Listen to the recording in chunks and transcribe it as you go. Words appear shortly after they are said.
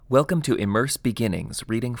Welcome to Immerse Beginnings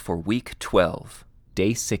reading for week 12,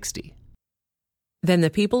 day 60. Then the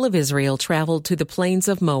people of Israel traveled to the plains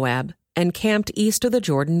of Moab and camped east of the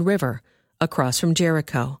Jordan River, across from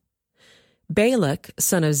Jericho. Balak,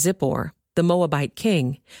 son of Zippor, the Moabite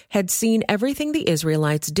king, had seen everything the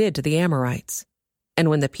Israelites did to the Amorites. And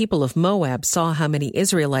when the people of Moab saw how many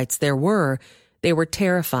Israelites there were, they were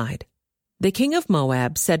terrified. The king of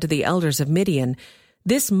Moab said to the elders of Midian,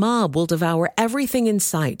 "This mob will devour everything in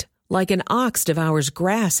sight, like an ox devours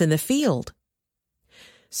grass in the field."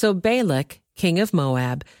 So Balak, king of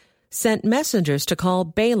Moab, sent messengers to call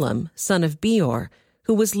Balaam, son of Beor,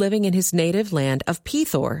 who was living in his native land of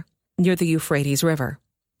Pethor, near the Euphrates River.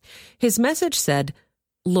 His message said,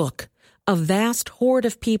 "Look, a vast horde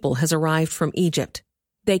of people has arrived from Egypt.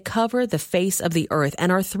 They cover the face of the earth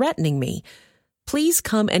and are threatening me. Please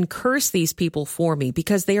come and curse these people for me,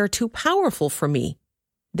 because they are too powerful for me.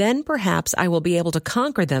 Then perhaps I will be able to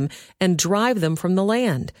conquer them and drive them from the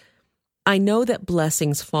land. I know that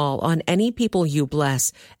blessings fall on any people you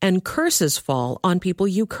bless, and curses fall on people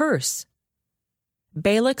you curse."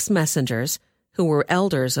 Balak's messengers, who were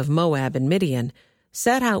elders of Moab and Midian,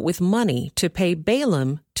 set out with money to pay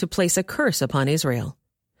Balaam to place a curse upon Israel.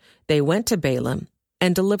 They went to Balaam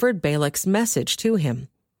and delivered Balak's message to him.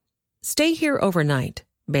 "Stay here overnight,"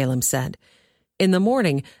 Balaam said. "In the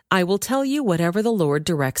morning I will tell you whatever the Lord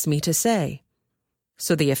directs me to say."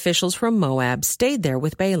 So the officials from Moab stayed there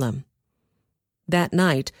with Balaam. That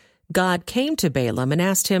night God came to Balaam and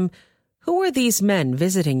asked him, "Who are these men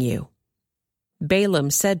visiting you?" Balaam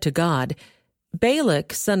said to God,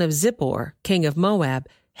 "Balak, son of Zippor, king of Moab,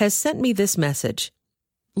 has sent me this message.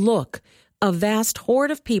 Look, a vast horde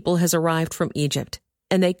of people has arrived from Egypt,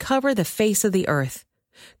 and they cover the face of the earth.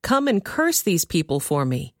 Come and curse these people for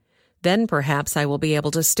me. Then perhaps I will be able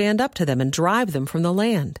to stand up to them and drive them from the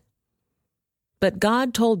land." But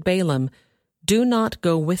God told Balaam, "Do not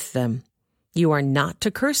go with them. You are not to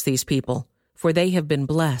curse these people, for they have been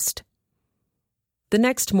blessed." The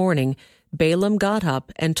next morning, Balaam got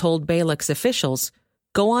up and told Balak's officials,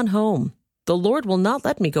 "Go on home. The Lord will not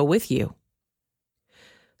let me go with you."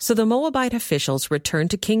 So the Moabite officials returned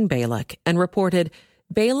to King Balak and reported,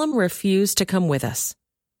 "Balaam refused to come with us."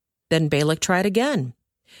 Then Balak tried again.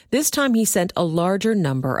 This time he sent a larger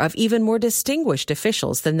number of even more distinguished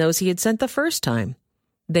officials than those he had sent the first time.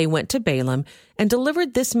 They went to Balaam and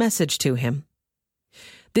delivered this message to him.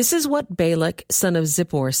 "This is what Balak, son of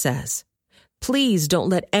Zippor, says. Please don't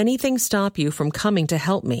let anything stop you from coming to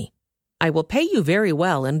help me. I will pay you very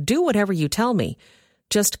well and do whatever you tell me.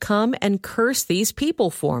 Just come and curse these people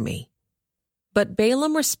for me." But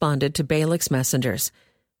Balaam responded to Balak's messengers,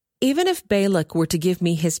 "Even if Balak were to give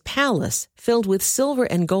me his palace filled with silver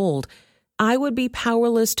and gold, I would be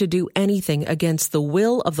powerless to do anything against the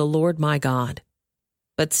will of the Lord my God.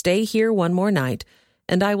 But stay here one more night,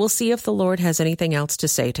 and I will see if the Lord has anything else to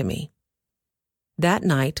say to me." That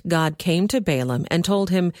night God came to Balaam and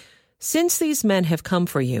told him, "Since these men have come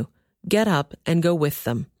for you, get up and go with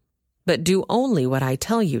them. But do only what I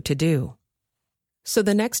tell you to do." So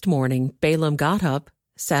the next morning Balaam got up,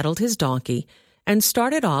 saddled his donkey, and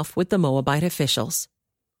started off with the Moabite officials.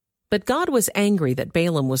 But God was angry that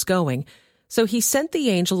Balaam was going, so he sent the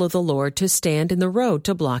angel of the Lord to stand in the road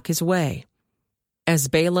to block his way. As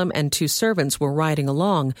Balaam and 2 servants were riding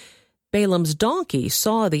along, Balaam's donkey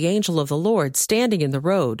saw the angel of the Lord standing in the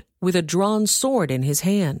road with a drawn sword in his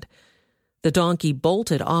hand. The donkey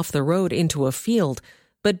bolted off the road into a field,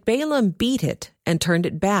 but Balaam beat it and turned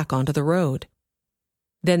it back onto the road.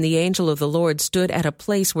 Then the angel of the Lord stood at a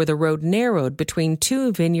place where the road narrowed between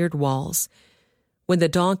 2 vineyard walls. When the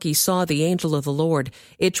donkey saw the angel of the Lord,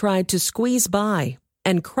 it tried to squeeze by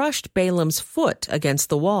and crushed Balaam's foot against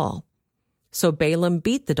the wall. So Balaam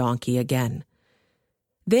beat the donkey again.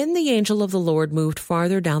 Then the angel of the Lord moved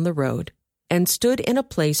farther down the road and stood in a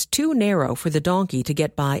place too narrow for the donkey to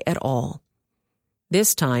get by at all.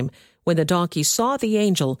 This time, when the donkey saw the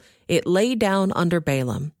angel, it lay down under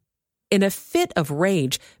Balaam. In a fit of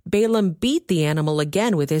rage, Balaam beat the animal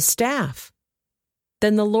again with his staff.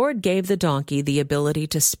 Then the Lord gave the donkey the ability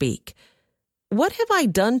to speak. "What have I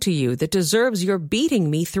done to you that deserves your beating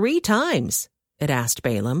me 3 times?" it asked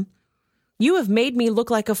Balaam. "You have made me look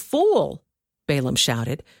like a fool," Balaam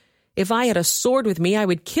shouted. "If I had a sword with me, I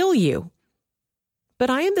would kill you." "But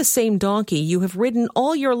I am the same donkey you have ridden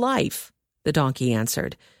all your life," the donkey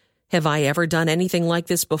answered. "Have I ever done anything like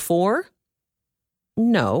this before?"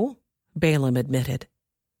 "No," Balaam admitted.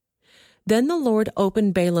 Then the Lord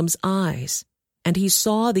opened Balaam's eyes, and he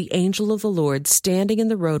saw the angel of the Lord standing in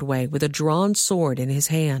the roadway with a drawn sword in his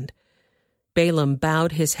hand. Balaam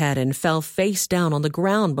bowed his head and fell face down on the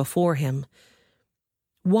ground before him.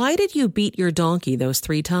 "Why did you beat your donkey those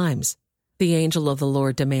 3 times?" the angel of the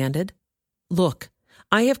Lord demanded. "Look,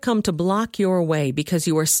 I have come to block your way because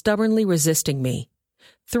you are stubbornly resisting me.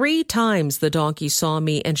 3 times the donkey saw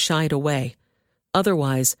me and shied away.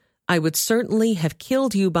 Otherwise, I would certainly have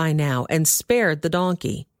killed you by now and spared the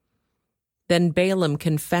donkey." Then Balaam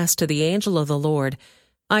confessed to the angel of the Lord,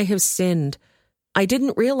 "I have sinned. I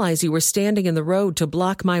didn't realize you were standing in the road to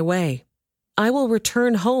block my way. I will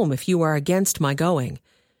return home if you are against my going."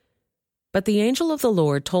 But the angel of the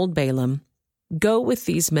Lord told Balaam, "Go with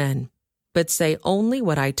these men, but say only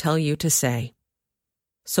what I tell you to say."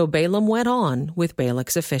 So Balaam went on with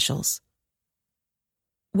Balak's officials.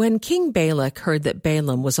 When King Balak heard that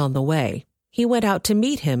Balaam was on the way, he went out to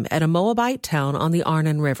meet him at a Moabite town on the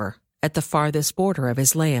Arnon River, at the farthest border of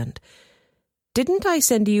his land. "Didn't I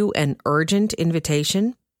send you an urgent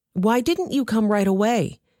invitation? Why didn't you come right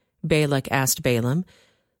away?" Balak asked Balaam.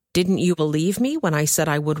 "Didn't you believe me when I said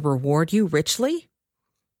I would reward you richly?"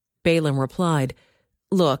 Balaam replied,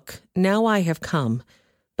 "Look, now I have come,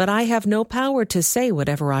 but I have no power to say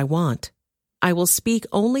whatever I want. I will speak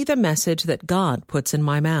only the message that God puts in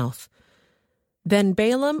my mouth." Then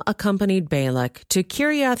Balaam accompanied Balak to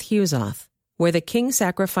Kiriath-Huzoth, where the king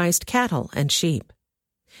sacrificed cattle and sheep.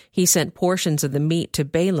 He sent portions of the meat to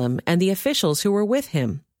Balaam and the officials who were with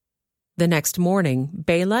him. The next morning,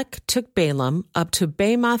 Balak took Balaam up to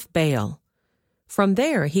Bamoth Baal. From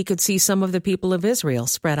there, he could see some of the people of Israel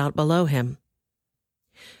spread out below him.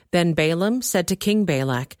 Then Balaam said to King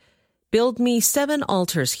Balak, "Build me 7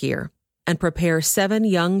 altars here, and prepare 7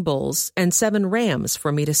 young bulls and 7 rams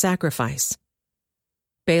for me to sacrifice."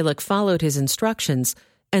 Balak followed his instructions,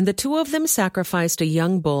 and the 2 of them sacrificed a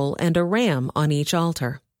young bull and a ram on each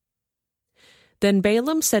altar. Then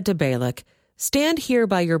Balaam said to Balak, "Stand here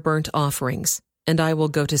by your burnt offerings, and I will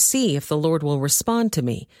go to see if the Lord will respond to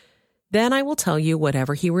me. Then I will tell you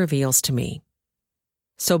whatever he reveals to me."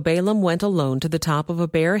 So Balaam went alone to the top of a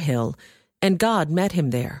bare hill, and God met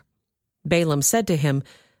him there. Balaam said to him,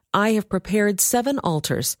 "I have prepared 7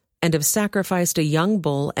 altars, and have sacrificed a young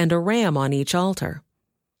bull and a ram on each altar."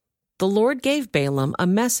 The Lord gave Balaam a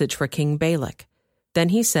message for King Balak. Then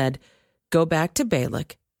he said, "Go back to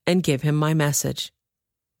Balak and give him my message."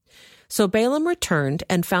 So Balaam returned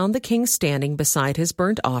and found the king standing beside his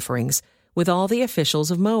burnt offerings with all the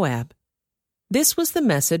officials of Moab. This was the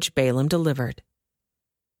message Balaam delivered.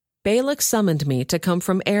 "Balak summoned me to come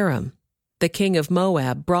from Aram. The king of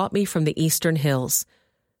Moab brought me from the eastern hills.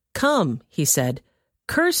 'Come,' he said,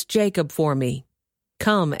 'curse Jacob for me.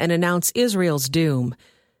 Come and announce Israel's doom.'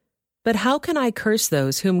 But how can I curse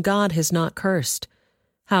those whom God has not cursed?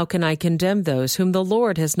 How can I condemn those whom the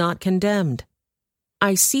Lord has not condemned?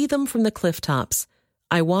 I see them from the cliff tops.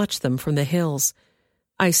 I watch them from the hills.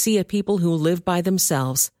 I see a people who live by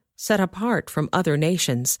themselves, set apart from other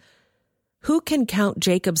nations. Who can count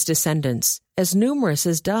Jacob's descendants, as numerous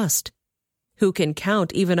as dust? Who can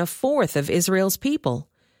count even 1/4 of Israel's people?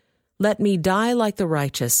 Let me die like the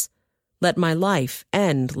righteous. Let my life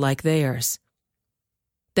end like theirs."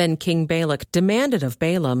 Then King Balak demanded of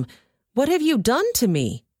Balaam, "What have you done to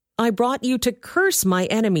me? I brought you to curse my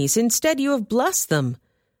enemies. Instead, you have blessed them."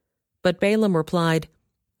 But Balaam replied,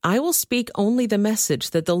 "I will speak only the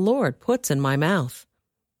message that the Lord puts in my mouth."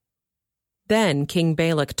 Then King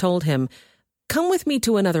Balak told him, "Come with me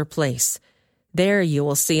to another place. There you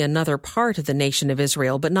will see another part of the nation of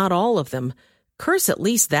Israel, but not all of them. Curse at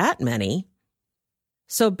least that many."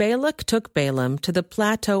 So Balak took Balaam to the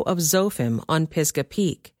plateau of Zophim on Pisgah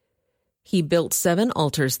Peak. He built 7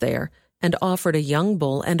 altars there, and offered a young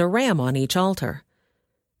bull and a ram on each altar.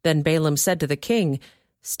 Then Balaam said to the king,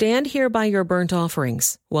 "Stand here by your burnt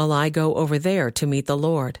offerings, while I go over there to meet the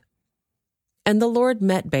Lord." And the Lord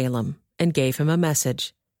met Balaam, and gave him a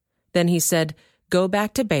message. Then he said, "Go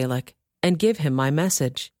back to Balak, and give him my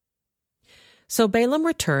message." So Balaam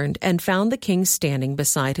returned and found the king standing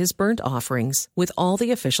beside his burnt offerings with all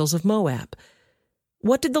the officials of Moab.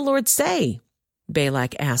 "What did the Lord say?"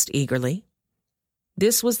 Balak asked eagerly.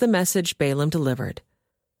 This was the message Balaam delivered.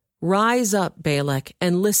 "Rise up, Balak,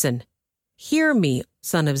 and listen. Hear me,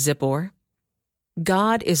 son of Zippor.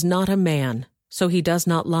 God is not a man, so he does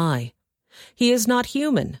not lie. He is not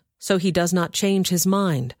human, so he does not change his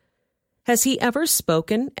mind. Has he ever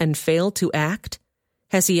spoken and failed to act?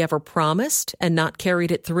 Has he ever promised and not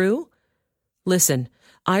carried it through? Listen,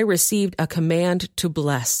 I received a command to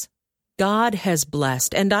bless. God has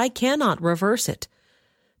blessed, and I cannot reverse it.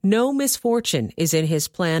 No misfortune is in his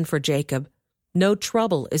plan for Jacob. No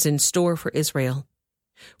trouble is in store for Israel.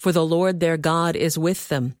 For the Lord their God is with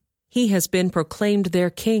them. He has been proclaimed their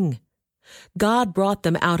king. God brought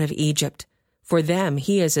them out of Egypt. For them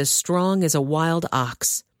he is as strong as a wild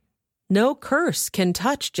ox. No curse can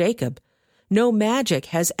touch Jacob. No magic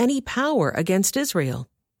has any power against Israel.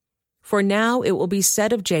 For now it will be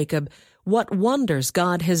said of Jacob, what wonders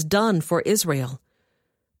God has done for Israel.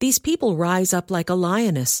 These people rise up like a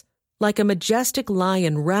lioness, like a majestic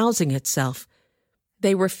lion rousing itself.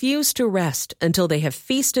 They refuse to rest until they have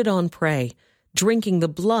feasted on prey, drinking the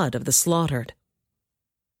blood of the slaughtered.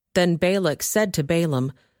 Then Balak said to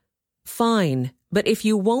Balaam, Fine, but if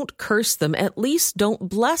you won't curse them, at least don't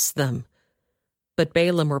bless them. But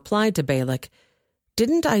Balaam replied to Balak,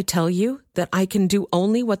 Didn't I tell you that I can do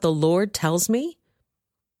only what the Lord tells me?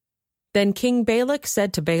 Then King Balak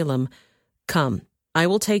said to Balaam, Come, I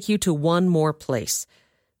will take you to one more place.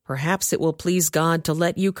 Perhaps it will please God to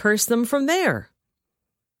let you curse them from there.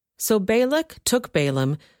 So Balak took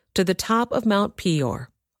Balaam to the top of Mount Peor,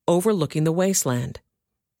 overlooking the wasteland.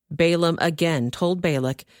 Balaam again told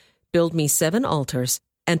Balak, Build me 7 altars,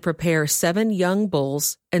 and prepare 7 young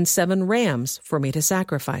bulls and 7 rams for me to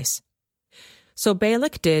sacrifice. So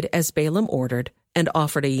Balak did as Balaam ordered, and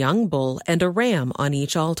offered a young bull and a ram on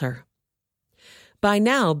each altar. By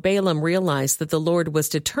now Balaam realized that the Lord was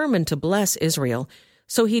determined to bless Israel,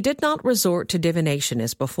 so he did not resort to divination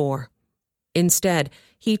as before. Instead,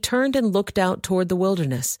 he turned and looked out toward the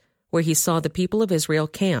wilderness, where he saw the people of Israel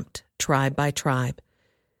camped, tribe by tribe.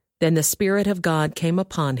 Then the Spirit of God came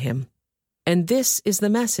upon him, and this is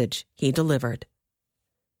the message he delivered.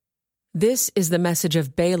 This is the message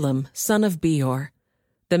of Balaam, son of Beor,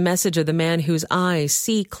 the message of the man whose eyes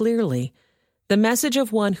see clearly, the message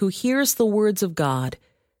of one who hears the words of God,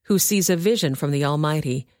 who sees a vision from the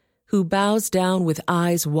Almighty, who bows down with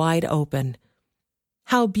eyes wide open.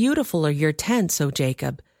 How beautiful are your tents, O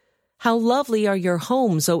Jacob! How lovely are your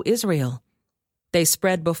homes, O Israel! They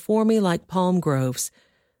spread before me like palm groves,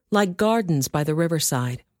 like gardens by the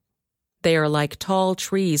riverside. They are like tall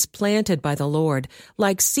trees planted by the Lord,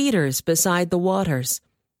 like cedars beside the waters.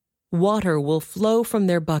 Water will flow from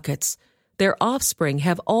their buckets. Their offspring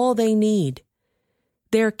have all they need.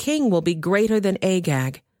 Their king will be greater than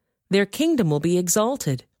Agag. Their kingdom will be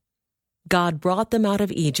exalted. God brought them out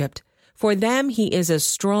of Egypt. For them he is as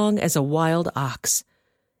strong as a wild ox.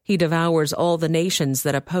 He devours all the nations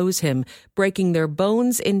that oppose him, breaking their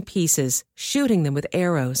bones in pieces, shooting them with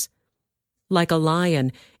arrows. Like a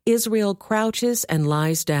lion, Israel crouches and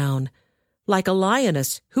lies down. Like a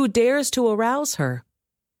lioness, who dares to arouse her?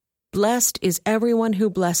 Blessed is everyone who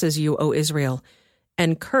blesses you, O Israel,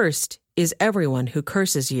 and cursed is everyone who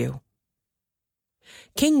curses you.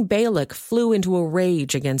 King Balak flew into a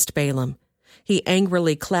rage against Balaam. He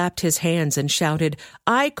angrily clapped his hands and shouted,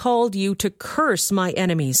 I called you to curse my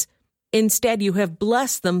enemies. Instead, you have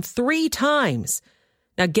blessed them 3 times.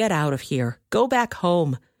 Now get out of here. Go back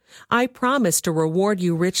home. I promised to reward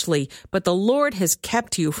you richly, but the Lord has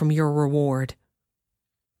kept you from your reward.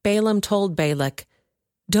 Balaam told Balak,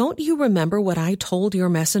 Don't you remember what I told your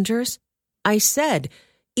messengers? I said,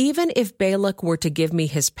 Even if Balak were to give me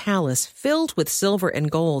his palace filled with silver and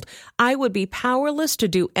gold, I would be powerless to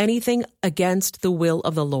do anything against the will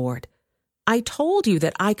of the Lord. I told you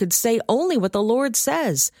that I could say only what the Lord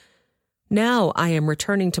says. Now I am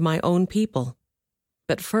returning to my own people.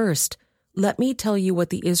 But first, let me tell you what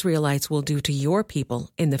the Israelites will do to your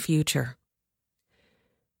people in the future.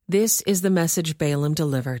 This is the message Balaam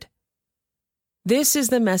delivered. This is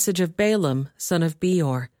the message of Balaam, son of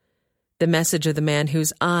Beor, the message of the man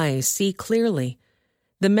whose eyes see clearly,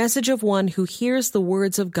 the message of one who hears the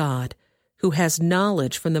words of God, who has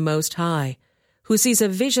knowledge from the Most High, who sees a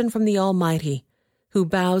vision from the Almighty, who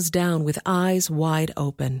bows down with eyes wide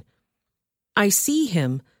open. I see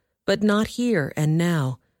him, but not here and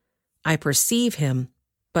now. I perceive him,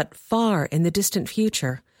 but far in the distant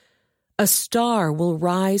future. A star will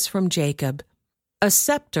rise from Jacob. A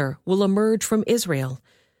scepter will emerge from Israel.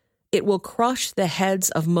 It will crush the heads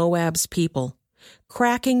of Moab's people,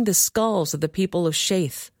 cracking the skulls of the people of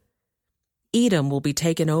Shaith. Edom will be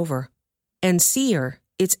taken over, and Seir,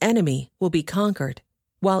 its enemy, will be conquered,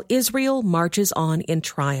 while Israel marches on in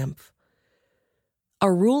triumph. A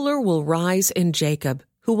ruler will rise in Jacob,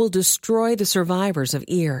 who will destroy the survivors of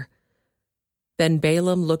Ir. Then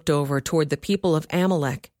Balaam looked over toward the people of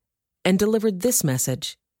Amalek and delivered this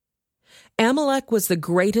message. Amalek was the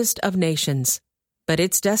greatest of nations, but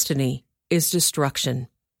its destiny is destruction.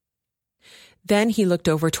 Then he looked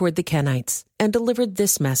over toward the Kenites and delivered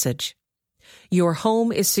this message. Your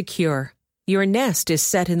home is secure, your nest is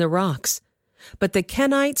set in the rocks, but the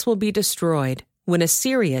Kenites will be destroyed when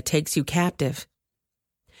Assyria takes you captive.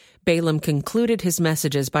 Balaam concluded his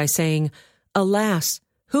messages by saying, Alas,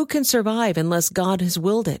 who can survive unless God has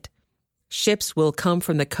willed it? Ships will come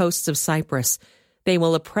from the coasts of Cyprus. They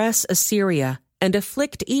will oppress Assyria and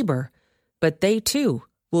afflict Eber, but they too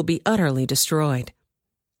will be utterly destroyed."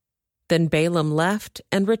 Then Balaam left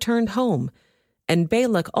and returned home, and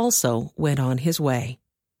Balak also went on his way.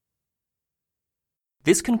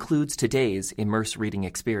 This concludes today's Immerse Reading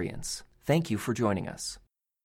Experience. Thank you for joining us.